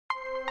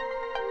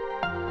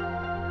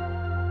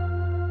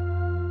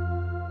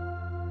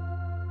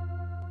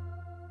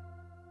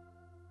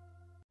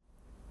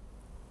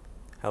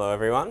Hello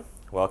everyone,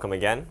 welcome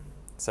again.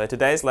 So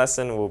today's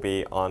lesson will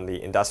be on the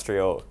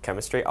industrial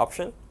chemistry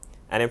option,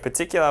 and in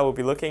particular we'll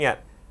be looking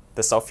at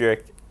the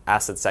sulfuric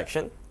acid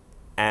section,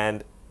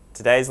 and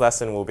today's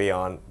lesson will be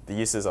on the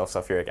uses of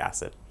sulfuric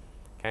acid.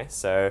 Okay,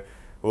 so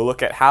we'll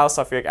look at how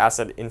sulfuric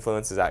acid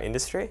influences our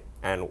industry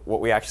and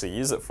what we actually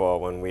use it for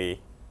when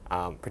we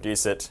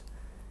produce it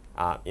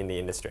in the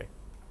industry.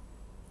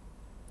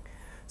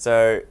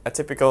 So a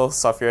typical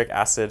sulfuric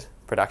acid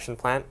production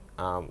plant,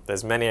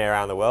 there's many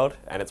around the world,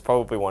 and it's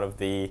probably one of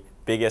the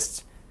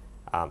biggest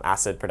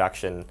acids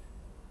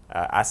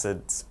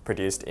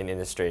produced in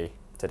industry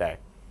today.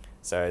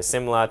 So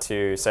similar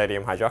to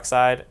sodium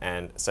hydroxide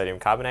and sodium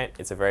carbonate,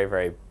 it's a very,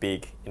 very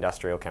big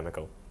industrial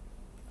chemical.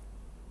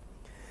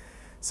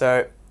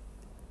 So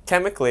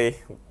chemically,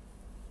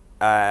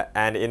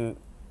 and in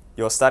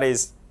your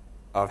studies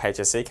of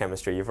HSC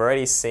chemistry, you've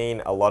already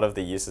seen a lot of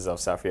the uses of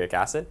sulfuric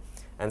acid.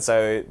 And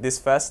so this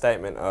first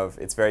statement of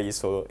it's very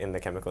useful in the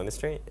chemical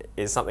industry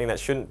is something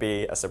that shouldn't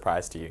be a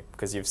surprise to you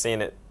because you've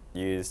seen it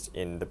used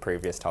in the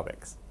previous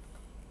topics.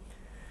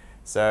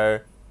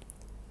 So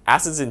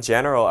acids in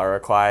general are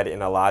required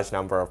in a large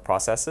number of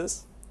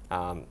processes,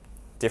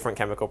 different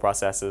chemical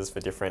processes for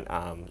different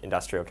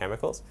industrial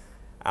chemicals,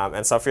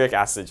 and sulfuric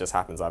acid just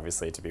happens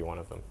obviously to be one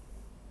of them.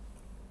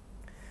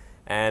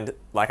 And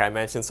like I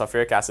mentioned,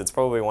 sulfuric acid is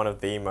probably one of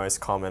the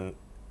most common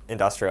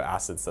industrial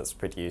acids that's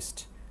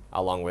produced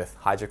along with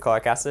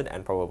hydrochloric acid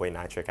and probably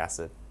nitric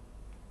acid.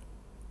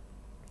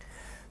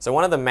 So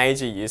one of the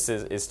major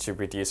uses is to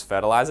produce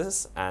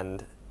fertilizers,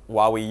 and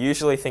while we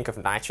usually think of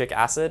nitric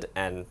acid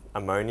and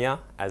ammonia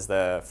as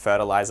the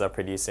fertilizer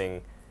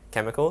producing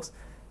chemicals,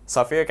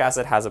 sulfuric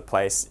acid has a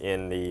place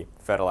in the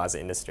fertilizer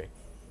industry.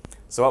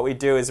 So what we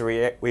do is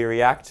we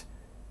react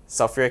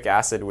sulfuric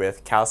acid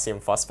with calcium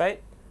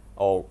phosphate,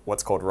 or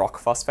what's called rock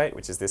phosphate,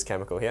 which is this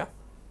chemical here,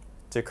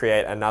 to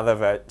create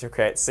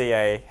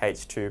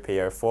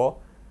CaH2PO4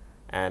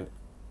 and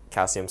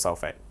calcium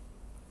sulfate.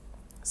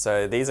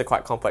 So these are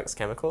quite complex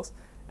chemicals,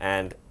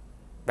 and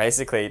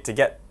basically to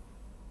get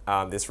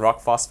this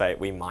rock phosphate,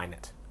 we mine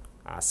it.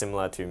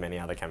 Similar to many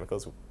other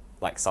chemicals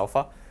like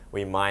sulfur,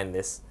 we mine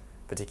this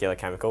particular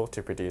chemical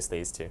to produce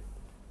these two.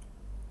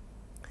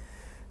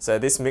 So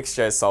this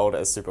mixture is sold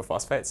as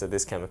superphosphate, so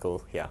this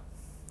chemical here.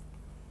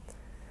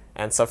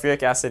 And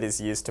sulfuric acid is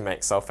used to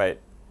make sulfate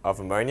of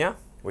ammonia,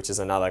 which is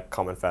another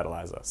common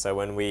fertilizer. So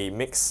when we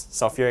mix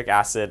sulfuric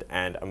acid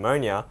and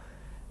ammonia,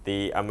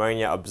 the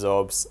ammonia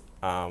absorbs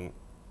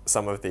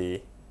some of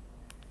the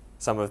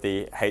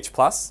H+,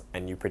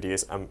 and you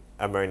produce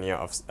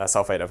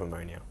sulfate of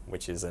ammonia,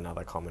 which is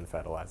another common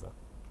fertilizer.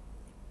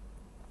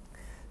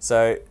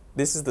 So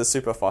this is the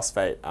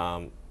superphosphate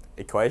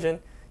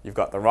equation. You've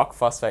got the rock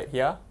phosphate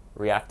here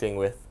reacting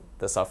with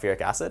the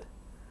sulfuric acid,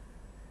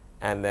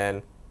 and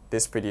then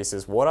this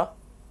produces water,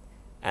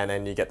 and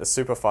then you get the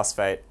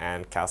superphosphate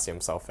and calcium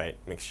sulfate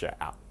mixture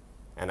out.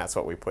 And that's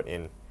what we put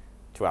in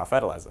to our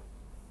fertilizer.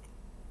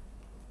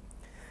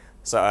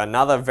 So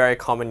another very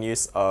common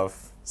use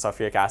of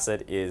sulfuric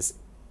acid is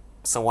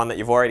one that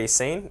you've already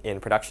seen in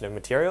production of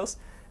materials,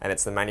 and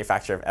it's the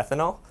manufacture of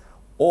ethanol,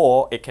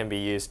 or it can be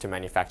used to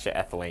manufacture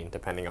ethylene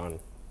depending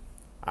on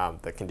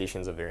the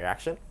conditions of the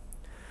reaction.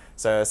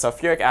 So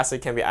sulfuric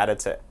acid can be added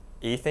to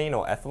ethene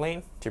or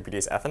ethylene to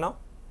produce ethanol.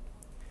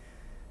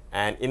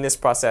 And in this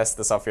process,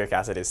 the sulfuric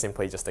acid is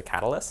simply just a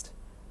catalyst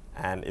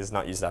and is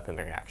not used up in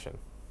the reaction.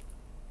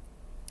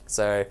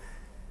 So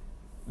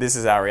this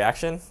is our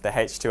reaction. The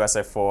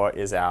H2SO4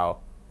 is our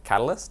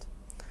catalyst.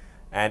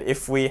 And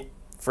if we,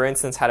 for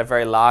instance, had a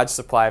very large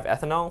supply of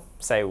ethanol,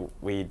 say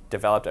we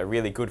developed a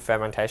really good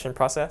fermentation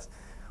process,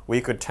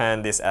 we could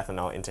turn this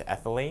ethanol into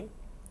ethylene,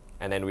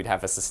 and then we'd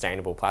have a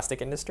sustainable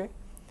plastic industry.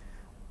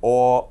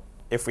 Or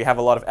if we have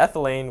a lot of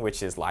ethylene,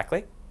 which is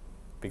likely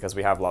because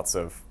we have lots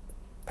of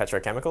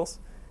petrochemicals,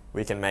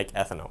 we can make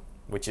ethanol,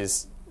 which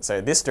is, so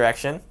this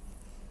direction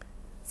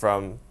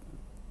from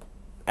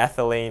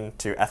ethylene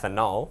to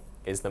ethanol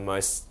is the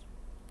most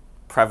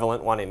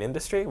prevalent one in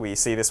industry. We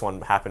see this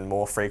one happen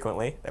more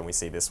frequently than we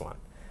see this one.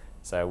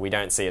 So we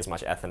don't see as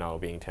much ethanol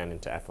being turned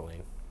into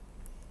ethylene.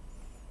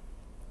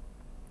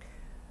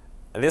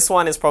 This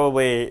one is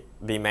probably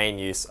the main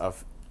use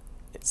of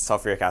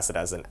sulfuric acid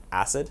as an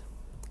acid,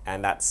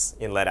 and that's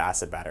in lead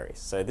acid batteries.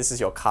 So this is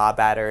your car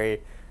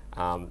battery.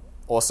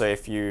 Also,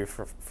 if you,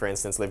 for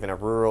instance, live in a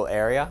rural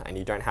area and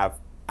you don't have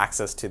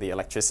access to the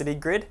electricity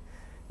grid,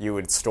 you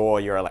would store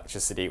your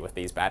electricity with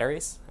these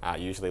batteries,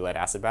 usually lead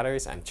acid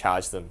batteries, and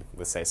charge them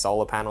with, say,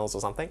 solar panels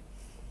or something.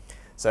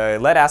 So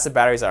lead acid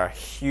batteries are a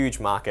huge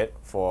market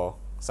for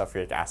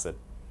sulfuric acid.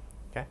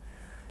 Okay?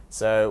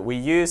 So we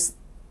use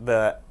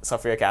the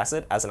sulfuric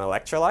acid as an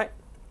electrolyte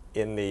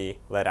in the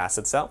lead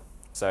acid cell.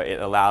 So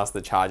it allows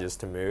the charges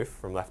to move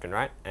from left and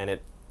right, and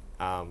it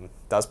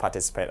does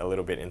participate a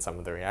little bit in some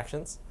of the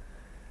reactions.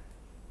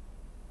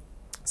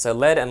 So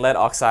lead and lead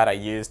oxide are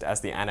used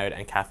as the anode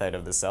and cathode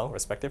of the cell,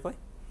 respectively.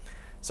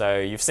 So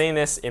you've seen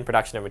this in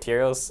production of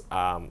materials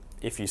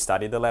if you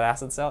studied the lead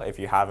acid cell. If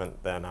you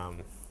haven't, then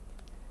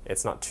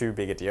It's not too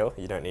big a deal.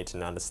 You don't need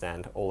to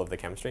understand all of the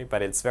chemistry,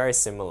 but it's very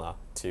similar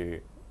to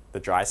the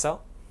dry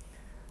cell.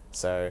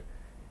 So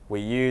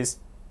we use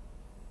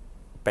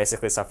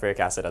basically sulfuric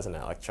acid as an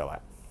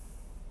electrolyte.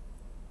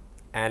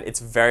 And it's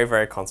very,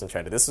 very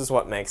concentrated. This is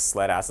what makes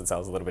lead acid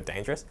cells a little bit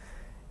dangerous.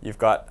 You've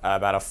got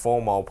about a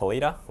 4 mole per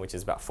liter, which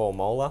is about 4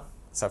 molar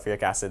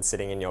sulfuric acid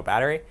sitting in your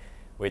battery,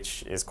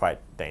 which is quite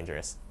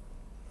dangerous.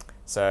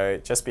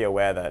 So just be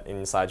aware that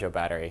inside your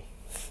battery,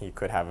 you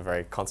could have a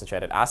very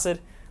concentrated acid,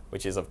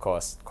 which is of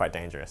course quite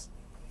dangerous.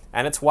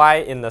 And it's why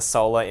in the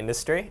solar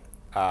industry,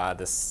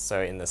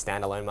 so in the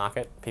standalone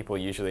market, people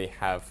usually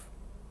have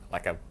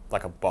like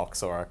a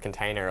box or a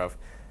container of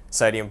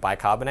sodium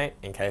bicarbonate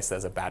in case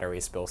there's a battery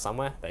spill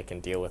somewhere. They can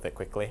deal with it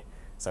quickly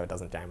so it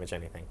doesn't damage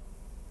anything.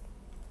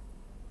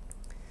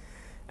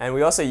 And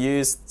we also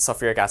use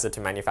sulfuric acid to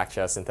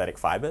manufacture synthetic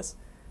fibers.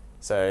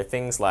 So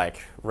things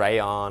like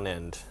rayon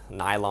and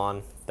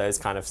nylon, those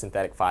kind of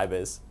synthetic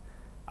fibers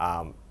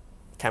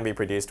can be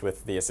produced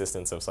with the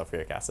assistance of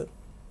sulfuric acid.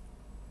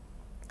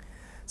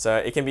 So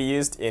it can be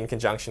used in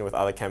conjunction with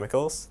other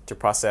chemicals to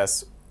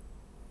process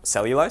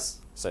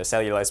cellulose, so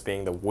cellulose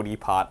being the woody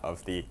part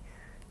of the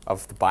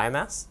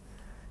biomass,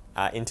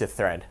 into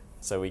thread.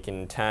 So we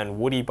can turn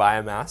woody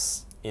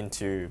biomass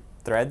into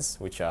threads,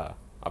 which are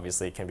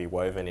obviously can be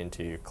woven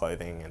into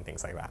clothing and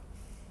things like that.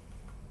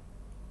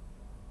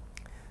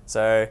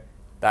 So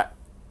that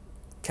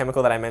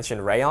chemical that I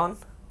mentioned, rayon,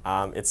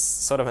 it's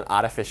sort of an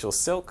artificial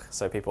silk,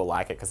 so people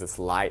like it because it's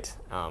light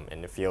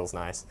and it feels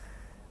nice.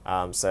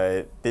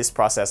 So this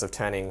process of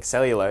turning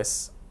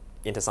cellulose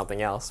into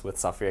something else with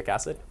sulfuric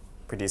acid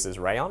produces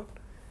rayon,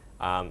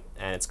 and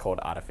it's called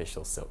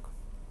artificial silk.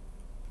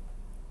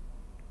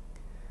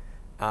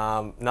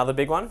 Another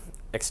big one,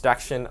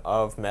 extraction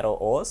of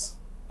metals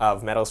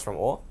from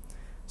ore.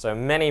 So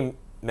many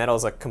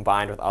metals are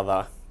combined with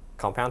other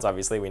compounds.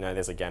 Obviously, we know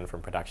this again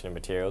from production of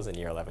materials in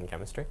year 11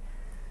 chemistry.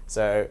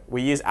 So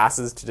we use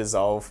acids to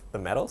dissolve the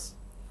metals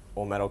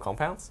or metal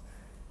compounds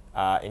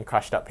in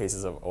crushed up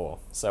pieces of ore.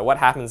 So what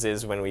happens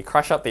is when we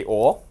crush up the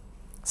ore,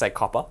 say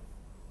copper,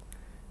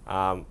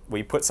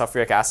 we put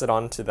sulfuric acid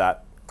onto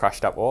that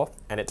crushed up ore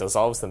and it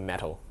dissolves the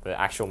metal, the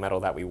actual metal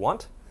that we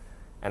want.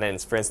 And then,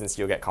 for instance,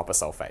 you'll get copper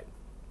sulfate.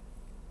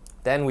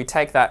 Then we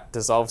take that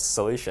dissolved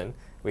solution,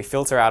 we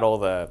filter out all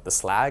the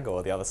slag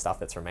or the other stuff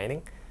that's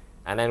remaining,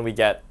 and then we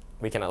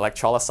can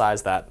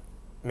electrolyze that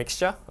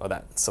mixture or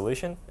that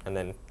solution and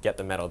then get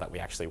the metal that we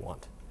actually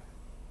want.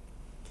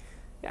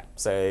 Yeah,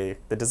 so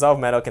the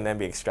dissolved metal can then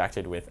be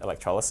extracted with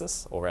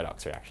electrolysis or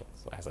redox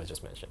reactions, as I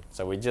just mentioned.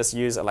 So we just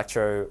use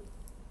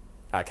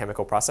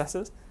electrochemical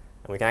processes,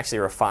 and we can actually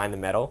refine the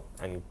metal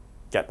and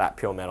get that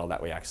pure metal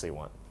that we actually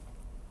want.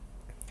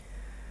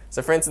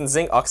 So for instance,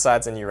 zinc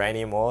oxides and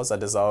uranium ores are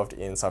dissolved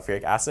in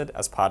sulfuric acid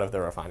as part of the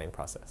refining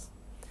process.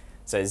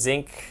 So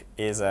zinc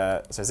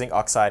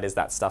oxide is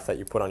that stuff that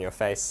you put on your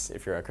face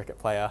if you're a cricket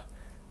player.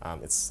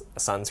 It's a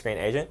sunscreen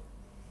agent,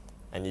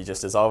 and you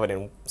just dissolve it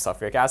in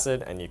sulfuric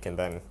acid, and you can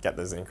then get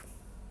the zinc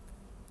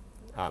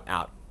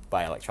out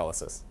by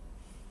electrolysis.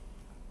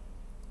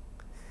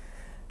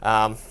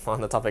 On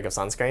the topic of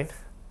sunscreen,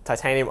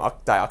 titanium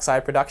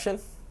dioxide production.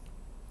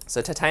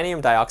 So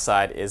titanium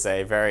dioxide is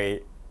a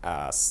very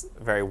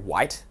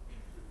white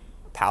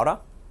powder,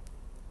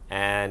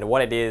 and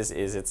what it is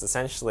it's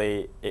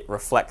essentially, it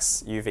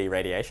reflects UV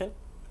radiation,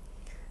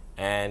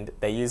 and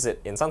they use it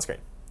in sunscreen.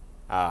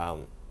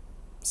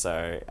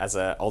 So as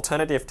an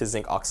alternative to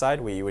zinc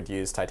oxide, we would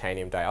use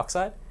titanium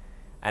dioxide,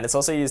 and it's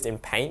also used in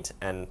paint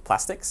and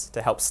plastics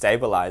to help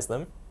stabilize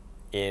them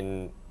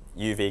in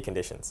UV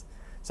conditions,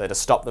 so to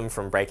stop them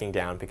from breaking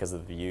down because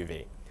of the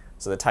UV.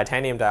 So the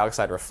titanium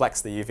dioxide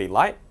reflects the UV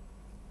light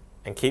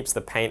and keeps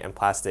the paint and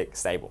plastic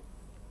stable.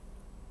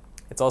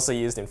 It's also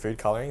used in food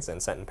colorings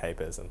and certain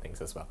papers and things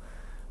as well.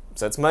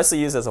 So it's mostly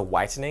used as a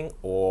whitening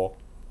or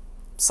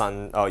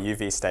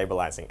UV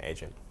stabilizing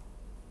agent.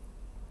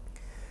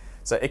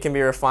 So it can be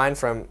refined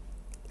from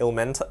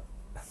ilmenite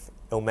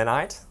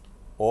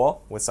or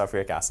with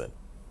sulfuric acid.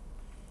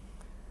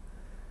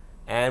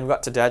 And we've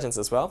got detergents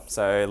as well.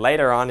 So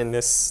later on in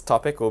this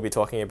topic, we'll be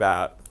talking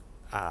about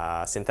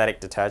synthetic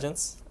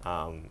detergents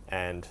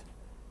and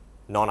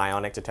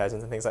non-ionic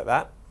detergents and things like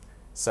that.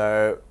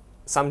 So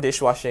some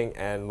dishwashing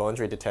and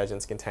laundry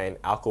detergents contain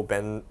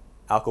alkylbenzene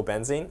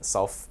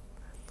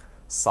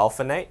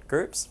sulfonate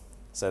groups.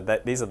 So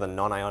these are the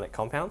non-ionic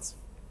compounds,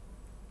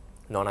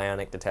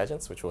 non-ionic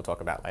detergents, which we'll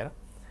talk about later.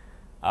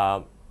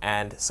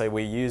 And so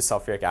we use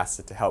sulfuric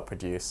acid to help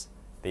produce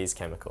these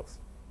chemicals.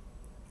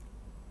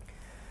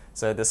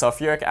 So the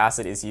sulfuric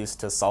acid is used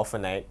to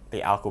sulfonate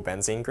the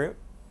alkylbenzene group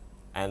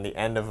and the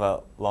end of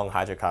a long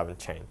hydrocarbon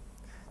chain.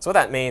 So what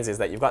that means is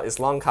that you've got this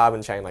long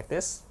carbon chain like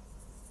this,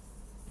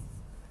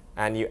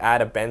 and you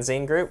add a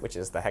benzene group, which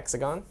is the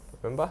hexagon,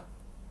 remember?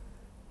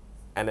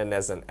 And then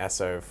there's an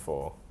SO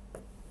for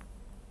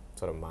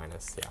sort of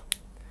minus, yeah.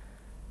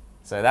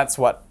 So that's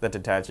what the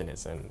detergent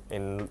is, and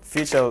in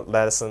future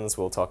lessons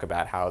we'll talk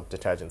about how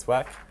detergents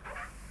work,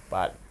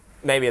 but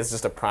maybe it's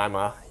just a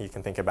primer. You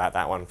can think about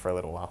that one for a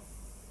little while.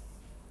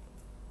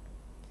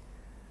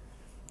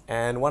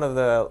 And one of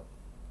the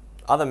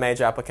other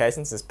major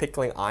applications is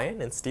pickling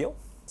iron and steel.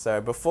 So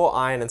before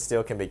iron and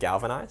steel can be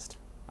galvanized,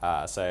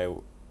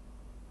 so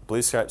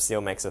blue scope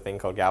steel makes a thing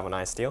called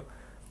galvanized steel.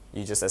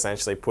 You just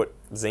essentially put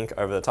zinc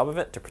over the top of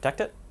it to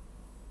protect it.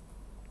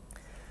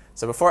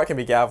 So before it can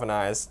be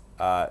galvanized,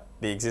 the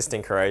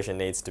existing corrosion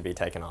needs to be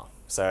taken off.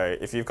 So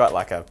if you've got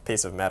like a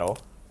piece of metal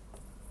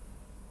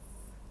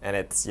and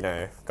it's, you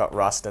know, got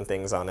rust and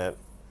things on it,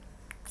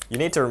 you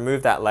need to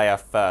remove that layer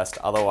first,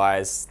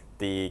 otherwise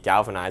the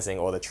galvanizing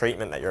or the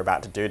treatment that you're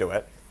about to do to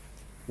it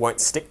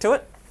won't stick to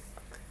it,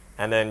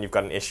 and then you've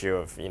got an issue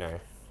of, you know,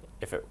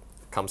 if it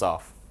comes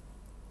off,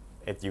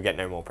 you get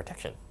no more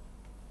protection.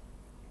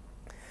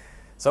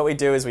 So what we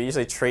do is we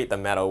usually treat the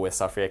metal with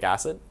sulfuric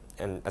acid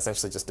and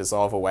essentially just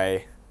dissolve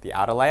away the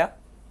outer layer,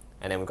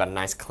 and then we've got a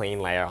nice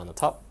clean layer on the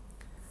top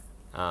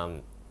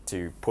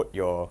to put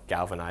your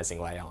galvanizing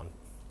layer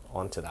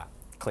onto that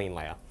clean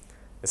layer.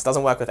 This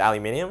doesn't work with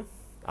aluminium.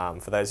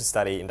 For those who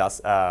study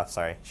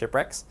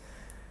shipwrecks,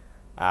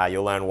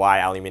 you'll learn why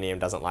aluminium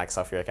doesn't like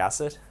sulfuric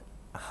acid.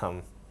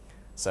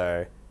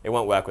 So it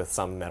won't work with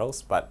some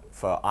metals, but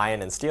for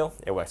iron and steel,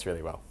 it works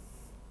really well.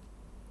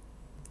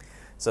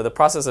 So the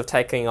process of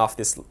taking off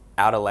this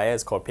outer layer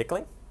is called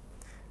pickling.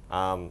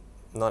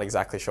 Not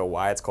exactly sure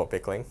why it's called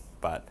pickling,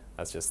 but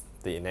that's just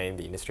the name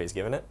the industry has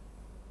given it.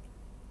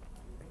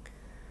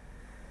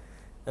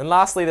 And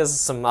lastly, there's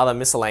some other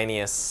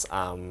miscellaneous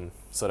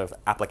sort of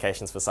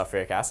applications for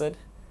sulfuric acid.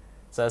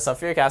 So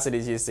sulfuric acid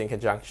is used in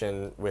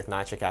conjunction with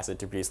nitric acid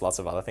to produce lots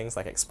of other things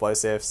like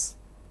explosives,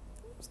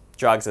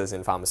 drugs as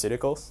in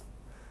pharmaceuticals,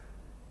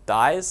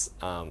 dyes,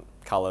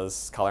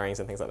 colorings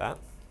and things like that,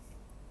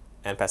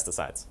 and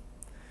pesticides.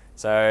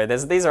 So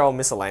these are all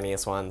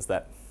miscellaneous ones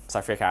that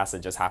sulfuric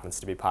acid just happens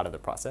to be part of the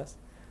process,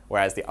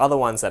 whereas the other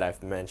ones that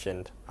I've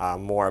mentioned are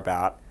more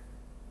about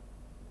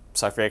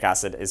sulfuric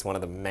acid is one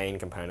of the main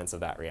components of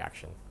that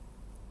reaction.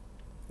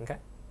 Okay.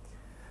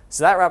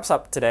 So that wraps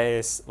up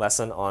today's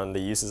lesson on the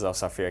uses of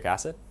sulfuric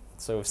acid.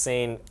 So we've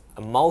seen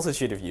a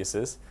multitude of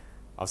uses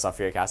of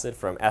sulfuric acid,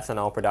 from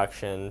ethanol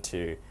production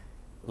to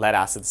lead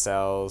acid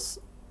cells,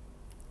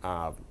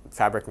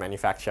 fabric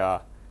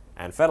manufacture,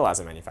 and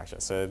fertilizer manufacture.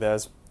 So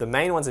there's the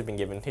main ones have been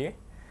given here,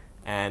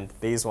 and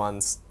these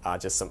ones are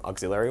just some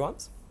auxiliary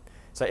ones.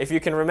 So if you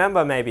can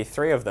remember maybe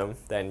 3 of them,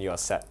 then you're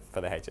set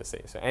for the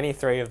HSC. So any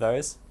 3 of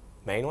those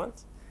main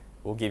ones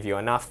will give you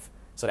enough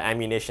sort of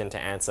ammunition to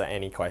answer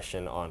any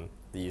question on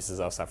the uses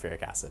of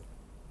sulfuric acid.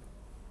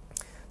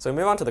 So we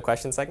move on to the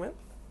question segment.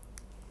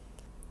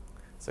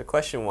 So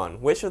question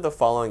 1, which of the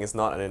following is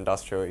not an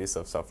industrial use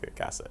of sulfuric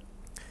acid?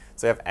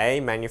 So we have A,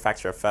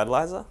 manufacture of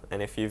fertilizer,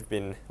 and if you've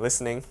been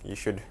listening, you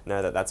should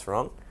know that that's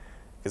wrong,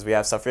 because we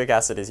have sulfuric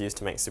acid is used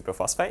to make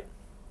superphosphate,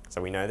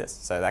 so we know this,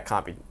 so that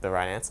can't be the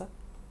right answer.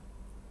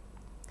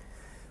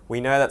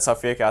 We know that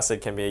sulfuric acid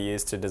can be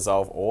used to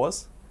dissolve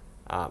ores,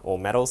 or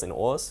metals in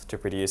ores, to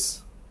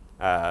produce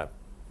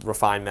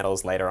refined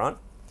metals later on.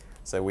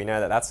 So we know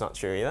that that's not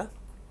true either.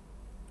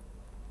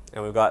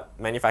 And we've got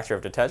manufacture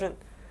of detergent.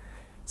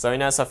 So we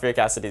know sulfuric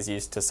acid is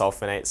used to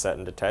sulfonate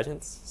certain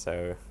detergents.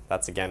 So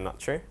that's again not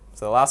true.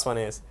 So the last one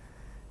is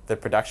the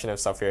production of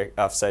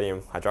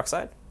sodium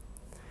hydroxide.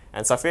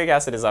 And sulfuric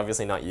acid is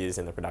obviously not used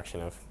in the production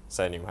of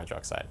sodium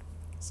hydroxide.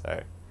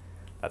 So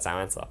that's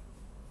our answer.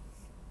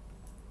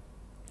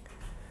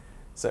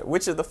 So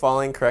which of the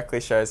following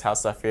correctly shows how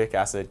sulfuric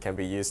acid can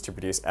be used to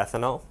produce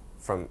ethanol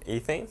from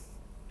ethene?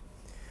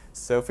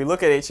 So if we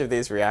look at each of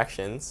these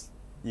reactions,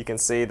 you can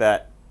see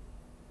that,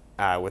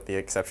 with the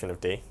exception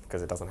of D,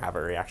 because it doesn't have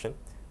a reaction,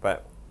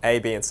 but A,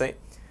 B, and C,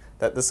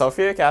 that the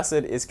sulfuric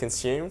acid is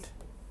consumed,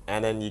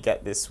 and then you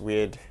get this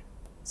weird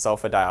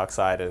sulfur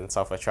dioxide and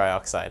sulfur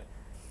trioxide.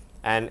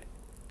 And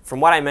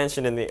from what I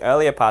mentioned in the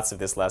earlier parts of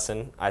this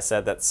lesson, I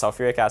said that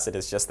sulfuric acid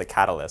is just the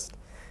catalyst.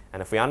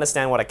 And if we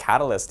understand what a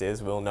catalyst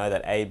is, we'll know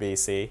that A, B,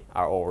 C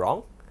are all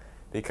wrong,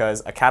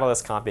 because a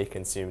catalyst can't be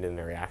consumed in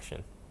the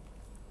reaction.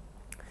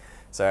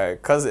 So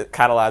because it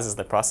catalyzes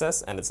the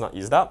process and it's not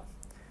used up,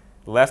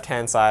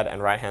 left-hand side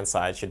and right-hand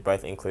side should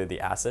both include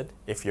the acid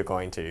if you're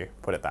going to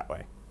put it that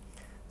way.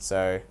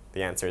 So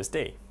the answer is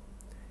D.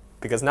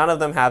 Because none of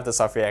them have the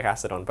sulfuric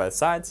acid on both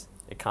sides,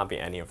 it can't be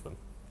any of them.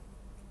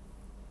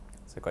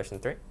 So question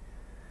 3.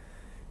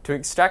 To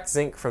extract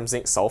zinc from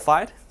zinc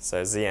sulfide,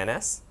 so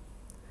ZNS,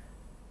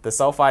 the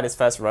sulfide is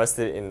first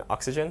roasted in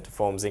oxygen to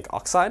form zinc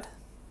oxide,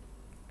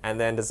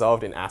 and then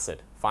dissolved in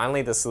acid.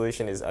 Finally, the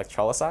solution is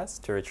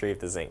electrolyzed to retrieve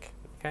the zinc.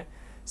 Okay?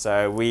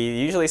 So we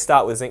usually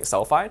start with zinc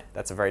sulfide.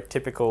 That's a very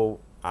typical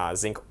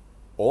zinc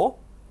ore.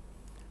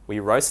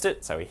 We roast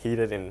it, so we heat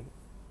it in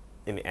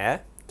the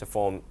air to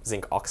form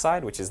zinc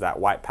oxide, which is that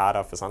white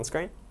powder for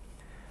sunscreen.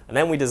 And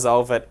then we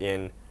dissolve it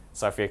in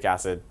sulfuric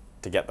acid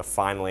to get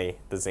finally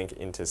the zinc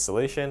into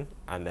solution,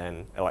 and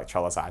then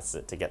electrolyzes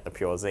it to get the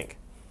pure zinc.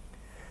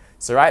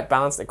 So write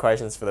balanced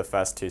equations for the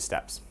first 2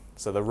 steps.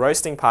 So the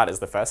roasting part is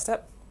the first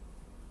step.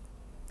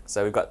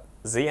 So we've got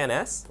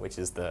ZNS, which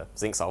is the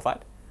zinc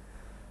sulfide,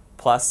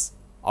 plus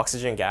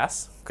oxygen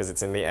gas, because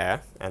it's in the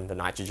air and the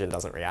nitrogen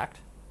doesn't react.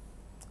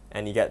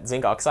 And you get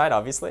zinc oxide,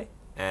 obviously,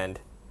 and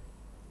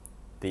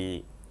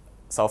the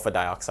sulfur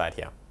dioxide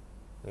here.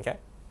 Okay?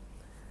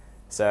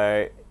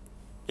 So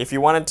if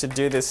you wanted to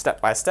do this step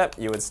by step,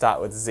 you would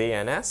start with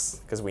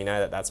ZNS, because we know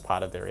that that's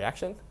part of the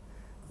reaction.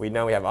 We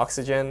know we have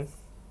oxygen,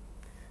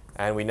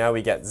 and we know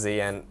we get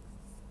ZNO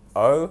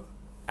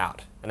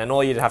out. And then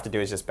all you'd have to do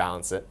is just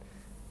balance it,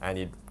 and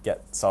you'd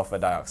get sulfur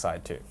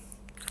dioxide too.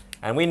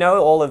 And we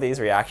know all of these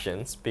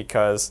reactions,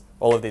 because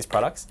all of these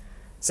products,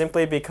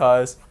 simply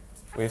because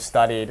we've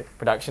studied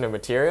production of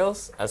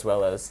materials as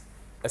well as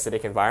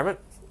acidic environment,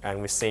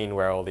 and we've seen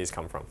where all these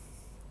come from.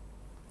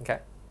 Okay.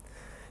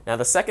 Now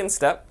the second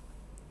step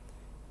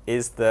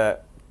is the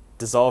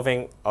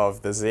dissolving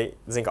of the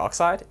zinc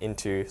oxide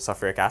into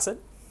sulfuric acid.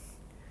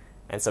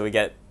 And so we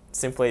get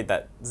simply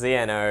that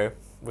ZNO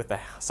with the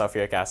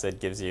sulfuric acid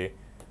gives you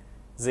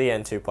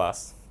ZN2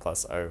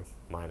 plus O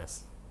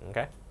minus.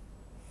 Okay.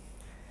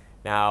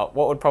 Now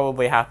what would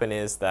probably happen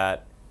is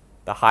that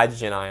the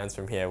hydrogen ions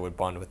from here would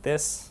bond with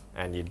this,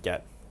 and you'd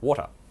get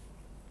water.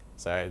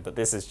 But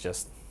this is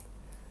just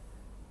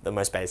the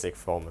most basic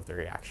form of the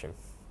reaction.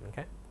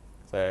 Okay.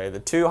 So the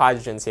two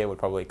hydrogens here would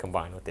probably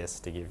combine with this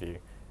to give you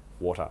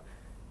water.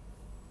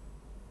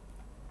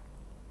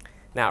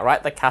 Now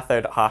write the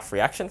cathode half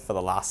reaction for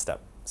the last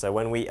step. So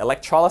when we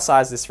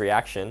electrolysize this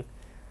reaction,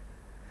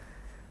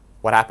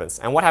 what happens?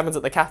 And what happens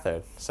at the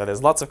cathode? So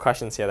there's lots of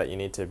questions here that you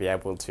need to be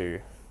able to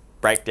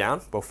break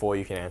down before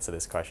you can answer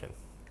this question.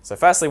 So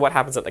firstly, what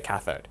happens at the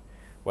cathode?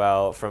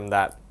 Well, from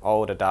that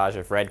old adage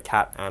of red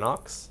cat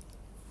anox,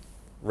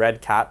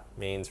 red cat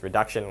means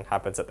reduction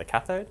happens at the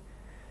cathode.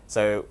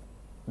 So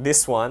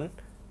this one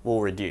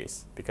will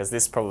reduce, because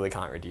this probably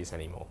can't reduce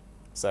anymore.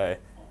 So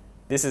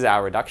this is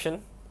our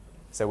reduction.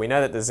 So we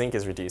know that the zinc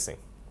is reducing.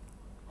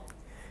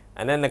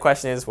 And then the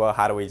question is, well,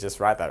 how do we just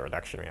write that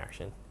reduction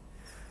reaction?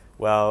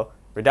 Well,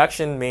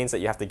 reduction means that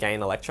you have to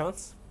gain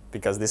electrons,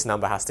 because this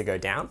number has to go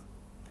down.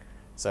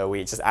 So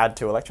we just add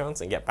 2 electrons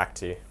and get back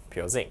to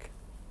pure zinc,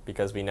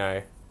 because we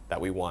know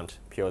that we want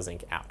pure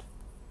zinc out.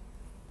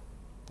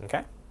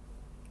 Okay?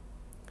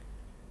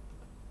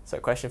 So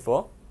question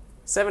 4.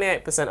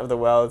 78% of the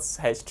world's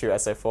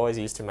H2SO4 is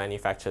used to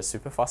manufacture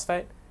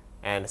superphosphate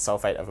and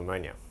sulfate of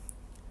ammonia.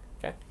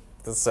 Okay?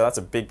 So that's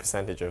a big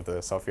percentage of the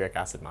sulfuric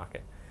acid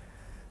market.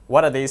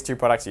 What are these two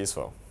products used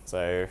for?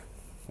 So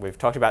we've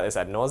talked about this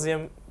ad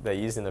nauseum. They're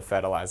used in the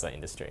fertilizer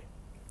industry.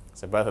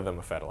 So both of them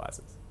are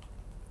fertilizers.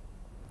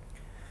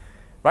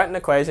 Write an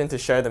equation to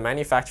show the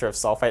manufacture of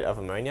sulfate of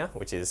ammonia,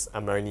 which is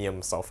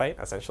ammonium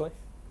sulfate essentially,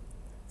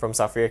 from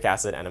sulfuric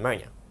acid and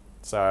ammonia.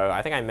 So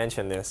I think I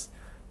mentioned this,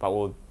 but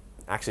we'll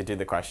actually do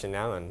the question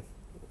now and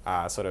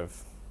sort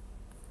of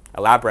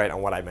elaborate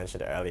on what I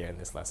mentioned earlier in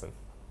this lesson.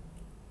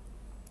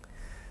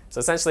 So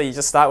essentially you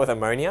just start with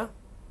ammonia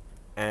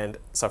and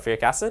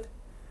sulfuric acid,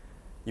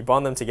 you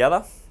bond them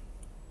together,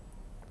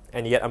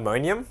 and you get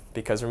ammonium,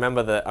 because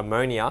remember the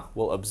ammonia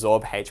will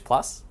absorb H+,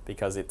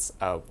 because it's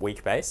a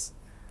weak base.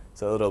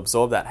 So it'll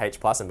absorb that H+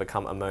 and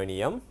become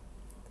ammonium.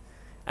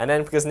 And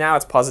then because now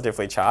it's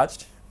positively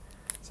charged,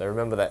 so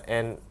remember that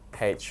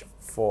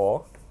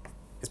NH4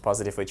 is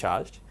positively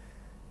charged,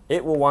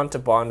 it will want to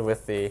bond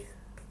with the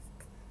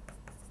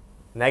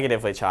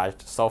negatively charged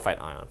sulfate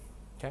ion.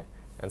 Okay?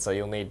 And so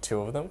you'll need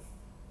 2 of them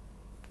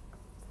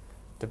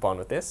to bond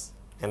with this,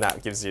 and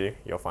that gives you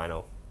your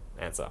final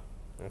answer.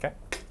 Okay?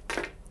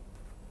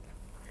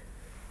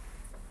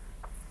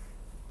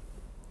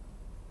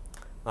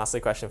 Lastly,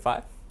 question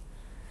 5.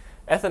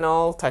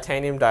 Ethanol,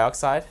 titanium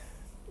dioxide,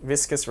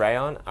 viscous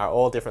rayon are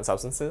all different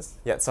substances,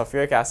 yet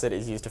sulfuric acid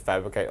is used to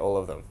fabricate all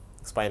of them.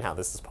 Explain how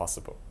this is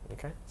possible.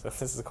 Okay, so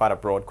this is quite a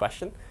broad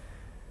question.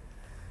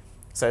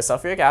 So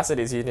sulfuric acid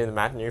is used in the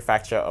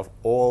manufacture of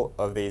all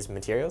of these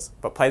materials,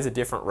 but plays a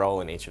different role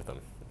in each of them.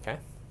 Okay,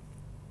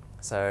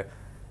 so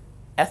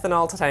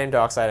ethanol, titanium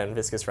dioxide, and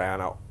viscous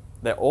rayon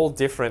they're all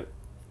different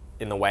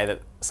in the way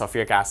that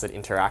sulfuric acid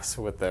interacts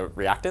with the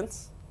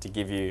reactants to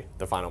give you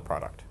the final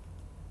product.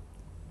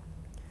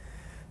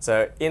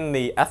 So in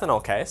the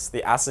ethanol case,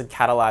 the acid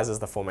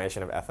catalyzes the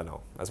formation of ethanol,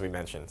 as we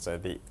mentioned. So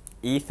the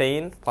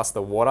ethene plus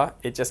the water,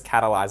 it just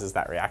catalyzes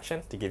that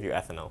reaction to give you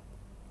ethanol.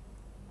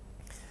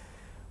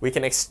 We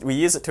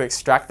use it to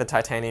extract the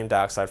titanium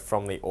dioxide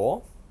from the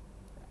ore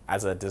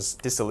as a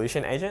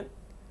dissolution agent,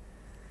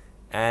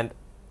 and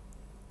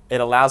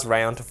it allows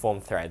rayon to form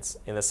threads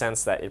in the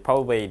sense that it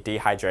probably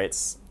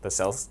dehydrates the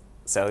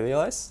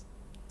cellulose,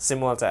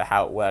 similar to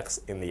how it works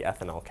in the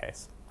ethanol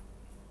case.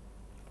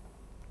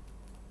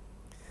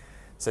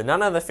 So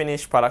none of the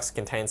finished products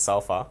contain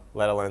sulfur,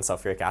 let alone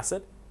sulfuric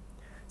acid.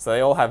 So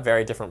they all have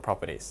very different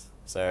properties.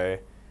 So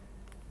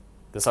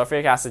the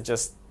sulfuric acid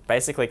just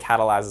basically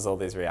catalyzes all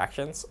these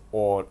reactions,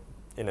 or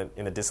in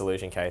a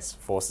dissolution case,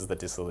 forces the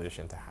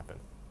dissolution to happen.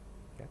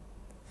 Okay.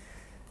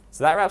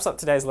 So that wraps up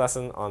today's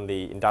lesson on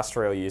the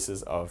industrial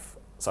uses of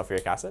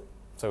sulfuric acid.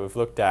 So we've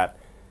looked at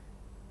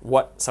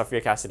what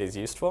sulfuric acid is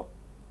used for,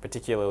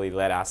 particularly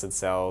lead acid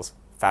cells,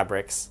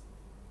 fabrics,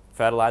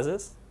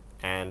 fertilizers,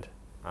 and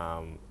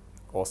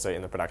also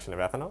in the production of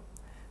ethanol.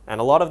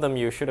 And a lot of them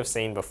you should have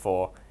seen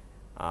before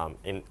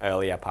in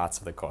earlier parts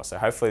of the course. So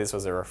hopefully this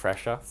was a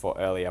refresher for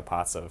earlier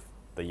parts of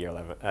the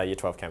Year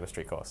 12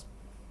 chemistry course.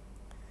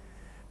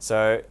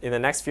 So in the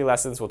next few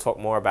lessons, we'll talk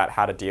more about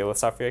how to deal with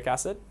sulfuric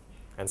acid,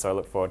 and so I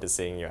look forward to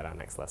seeing you at our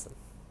next lesson.